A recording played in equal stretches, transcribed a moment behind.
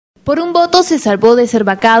Por un voto se salvó de ser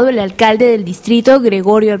vacado el alcalde del distrito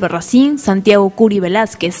Gregorio Albarracín, Santiago Curi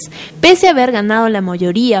Velásquez. Pese a haber ganado la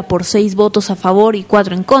mayoría por 6 votos a favor y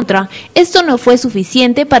 4 en contra, esto no fue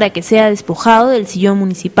suficiente para que sea despojado del sillón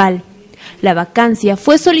municipal. La vacancia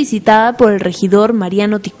fue solicitada por el regidor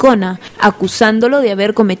Mariano Ticona, acusándolo de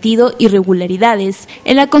haber cometido irregularidades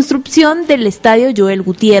en la construcción del estadio Joel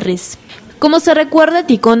Gutiérrez. Como se recuerda,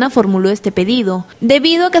 Ticona formuló este pedido,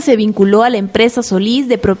 debido a que se vinculó a la empresa Solís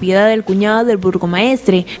de propiedad del cuñado del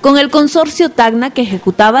burgomaestre, con el consorcio Tacna que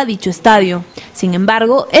ejecutaba dicho estadio. Sin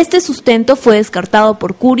embargo, este sustento fue descartado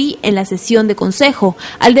por Curi en la sesión de consejo,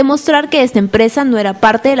 al demostrar que esta empresa no era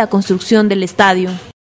parte de la construcción del estadio.